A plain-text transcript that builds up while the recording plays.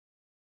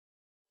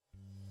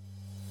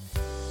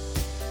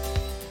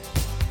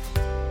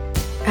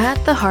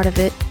At the heart of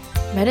it,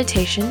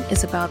 meditation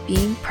is about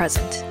being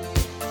present.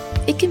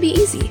 It can be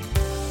easy,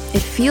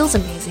 it feels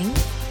amazing,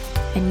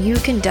 and you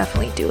can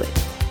definitely do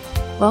it.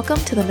 Welcome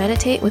to the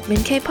Meditate with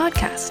Min K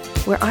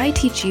podcast, where I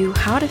teach you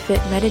how to fit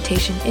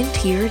meditation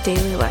into your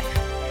daily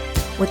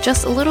life. With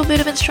just a little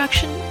bit of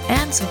instruction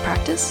and some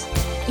practice,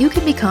 you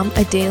can become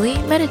a daily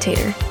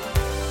meditator.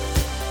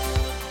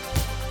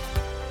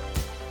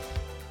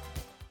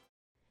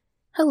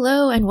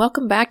 Hello, and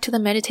welcome back to the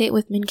Meditate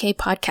with Min K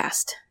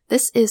podcast.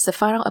 This is the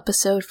final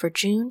episode for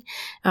June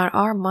on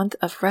our month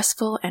of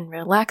restful and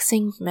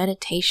relaxing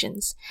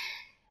meditations.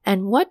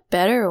 And what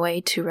better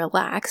way to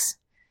relax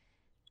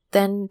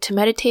than to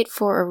meditate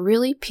for a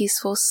really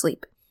peaceful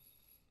sleep?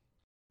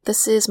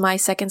 This is my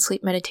second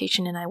sleep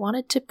meditation, and I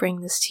wanted to bring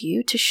this to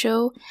you to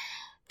show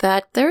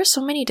that there are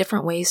so many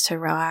different ways to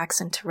relax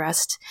and to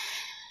rest.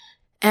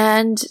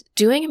 And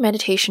doing a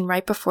meditation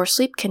right before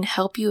sleep can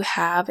help you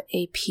have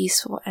a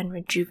peaceful and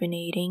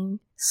rejuvenating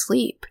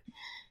sleep.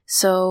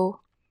 So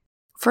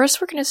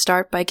first, we're going to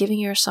start by giving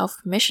yourself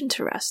permission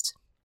to rest.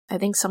 I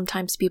think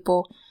sometimes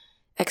people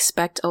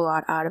expect a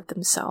lot out of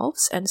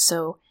themselves, and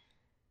so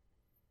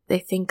they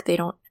think they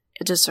don't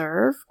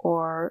deserve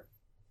or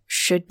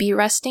should be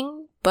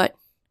resting, but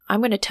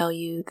I'm going to tell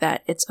you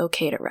that it's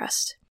okay to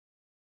rest.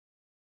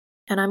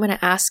 And I'm going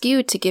to ask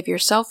you to give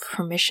yourself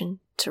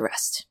permission to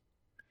rest.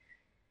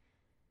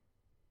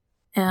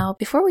 Now,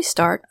 before we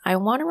start, I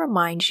want to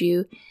remind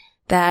you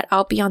that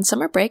I'll be on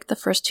summer break the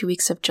first 2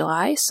 weeks of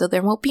July, so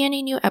there won't be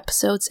any new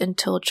episodes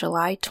until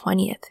July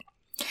 20th.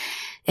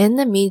 In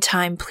the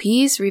meantime,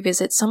 please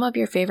revisit some of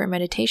your favorite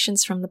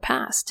meditations from the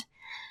past.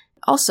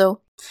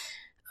 Also,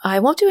 I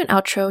won't do an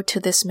outro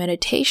to this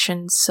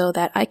meditation so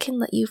that I can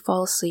let you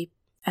fall asleep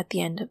at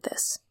the end of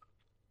this.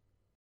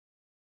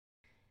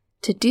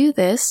 To do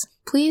this,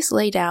 please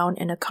lay down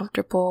in a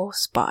comfortable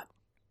spot.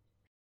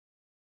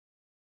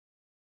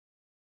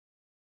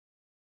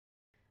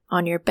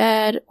 On your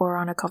bed or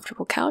on a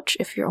comfortable couch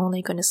if you're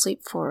only going to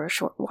sleep for a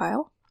short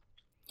while.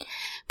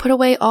 Put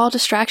away all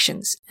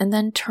distractions and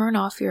then turn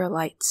off your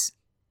lights.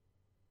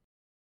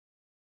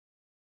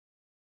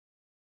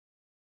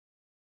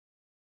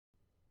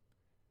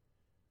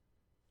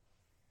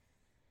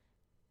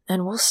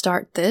 And we'll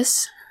start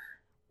this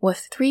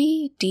with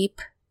 3 deep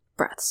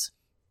breaths.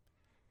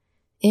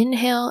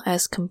 Inhale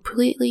as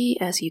completely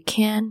as you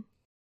can.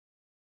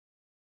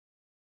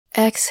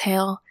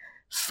 Exhale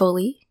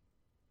fully.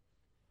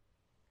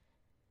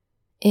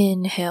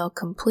 Inhale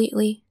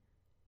completely.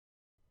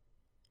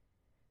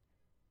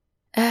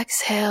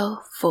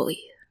 Exhale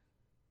fully.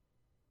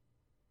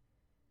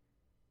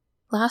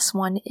 Last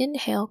one,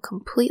 inhale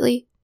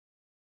completely.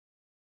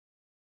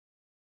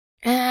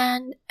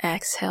 And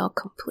exhale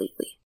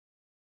completely.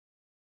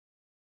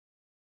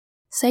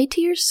 Say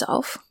to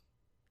yourself,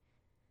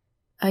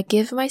 I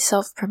give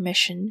myself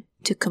permission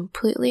to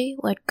completely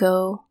let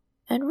go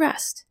and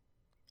rest.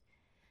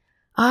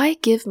 I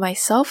give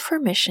myself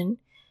permission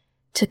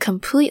to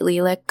completely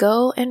let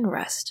go and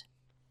rest.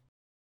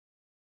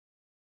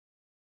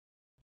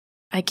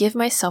 I give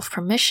myself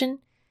permission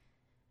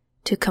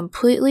to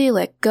completely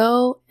let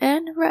go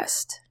and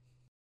rest.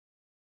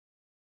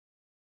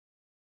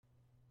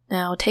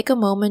 Now take a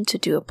moment to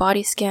do a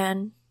body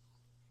scan,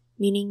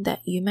 meaning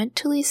that you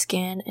mentally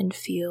scan and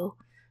feel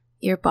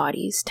your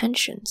body's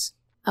tensions.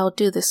 I'll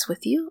do this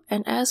with you,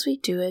 and as we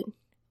do it,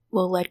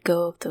 we'll let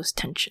go of those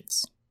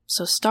tensions.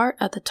 So start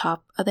at the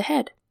top of the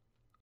head.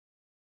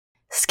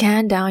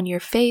 Scan down your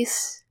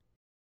face,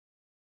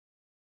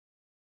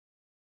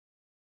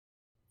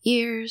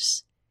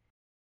 ears,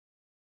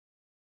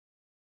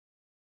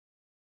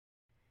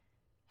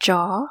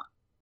 jaw,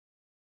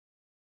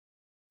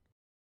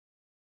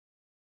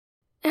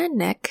 and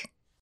neck.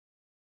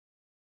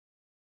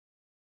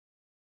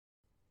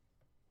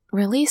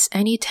 Release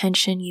any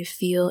tension you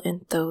feel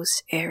in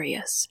those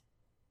areas.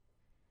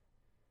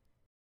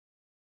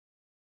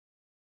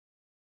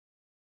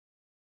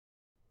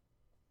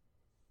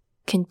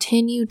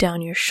 Continue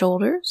down your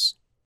shoulders.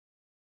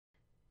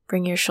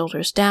 Bring your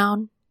shoulders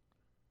down.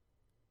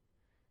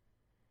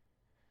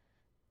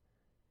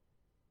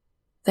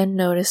 Then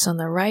notice on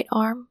the right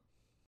arm.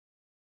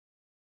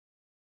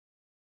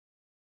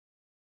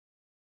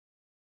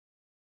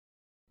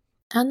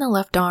 And the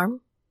left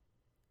arm,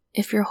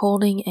 if you're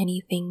holding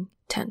anything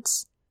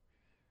tense.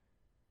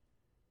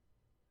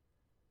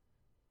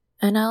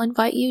 And I'll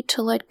invite you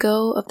to let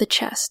go of the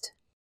chest.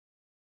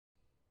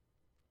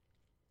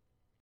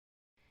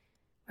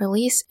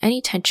 Release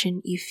any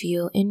tension you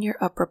feel in your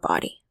upper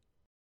body.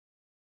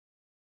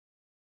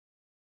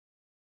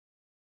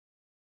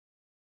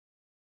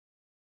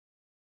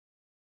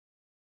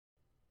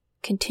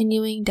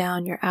 Continuing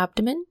down your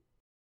abdomen,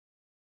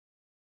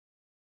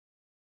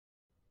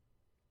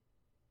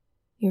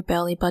 your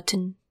belly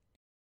button,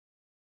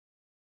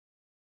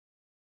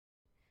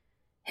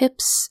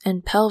 hips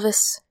and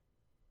pelvis,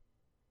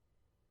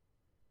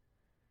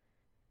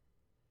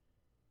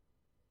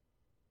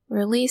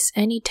 Release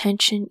any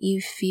tension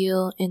you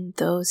feel in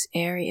those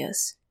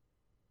areas.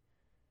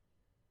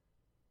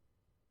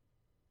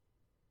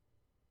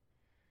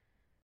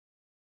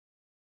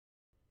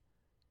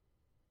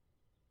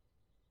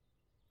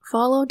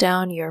 follow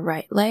down your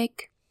right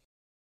leg,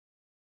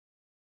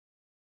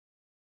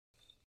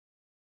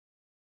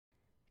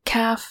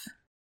 calf,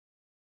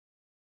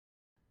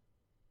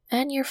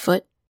 and your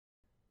foot,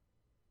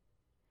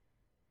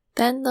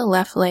 then the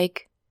left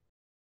leg,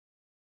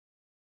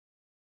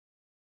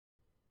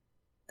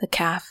 the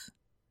calf,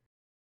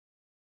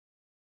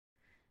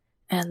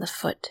 and the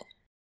foot,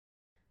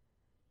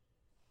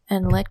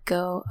 and let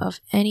go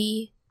of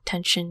any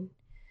tension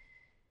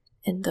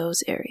in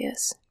those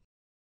areas.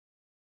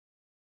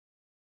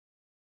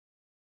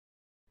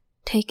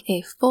 Take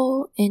a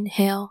full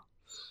inhale.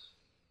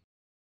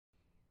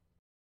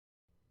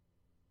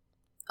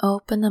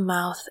 Open the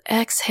mouth,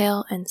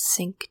 exhale, and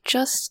sink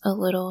just a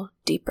little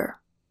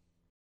deeper.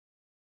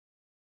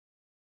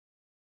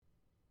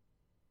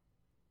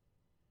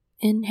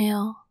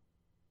 Inhale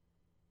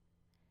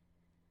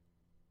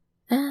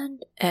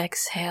and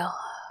exhale.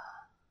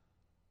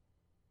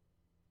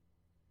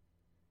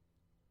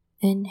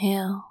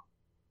 Inhale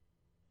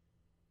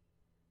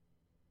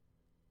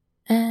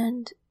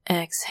and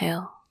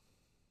exhale.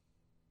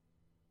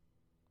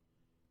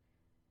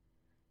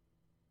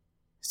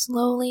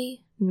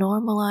 Slowly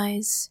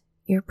normalize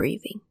your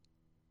breathing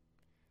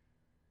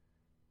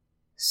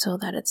so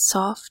that it's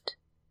soft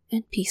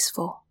and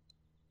peaceful.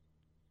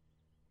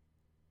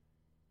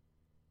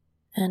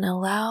 And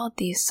allow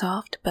these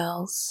soft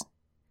bells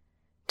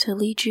to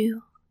lead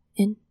you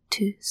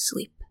into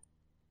sleep.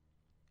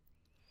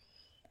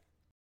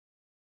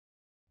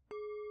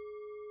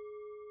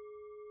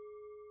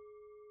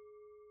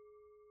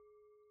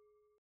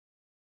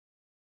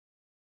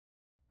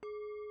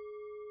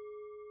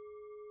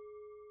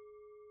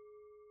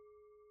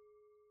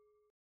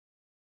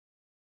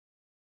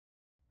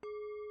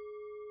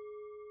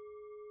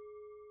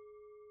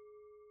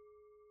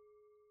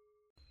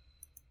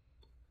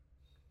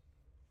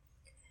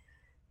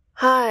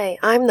 Hi,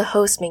 I'm the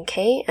host Min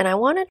Kay, and I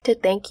wanted to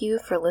thank you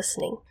for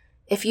listening.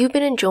 If you've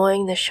been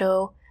enjoying the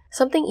show,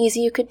 something easy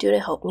you could do to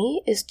help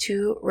me is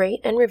to rate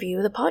and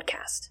review the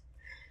podcast.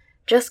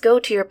 Just go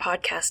to your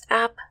podcast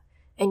app,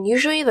 and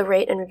usually the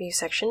rate and review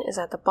section is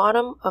at the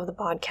bottom of the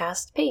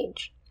podcast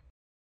page.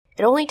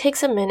 It only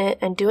takes a minute,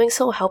 and doing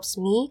so helps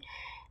me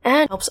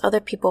and helps other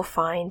people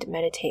find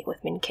Meditate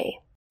with Min Kay.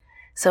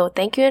 So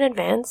thank you in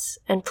advance,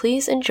 and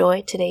please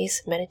enjoy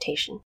today's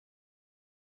meditation.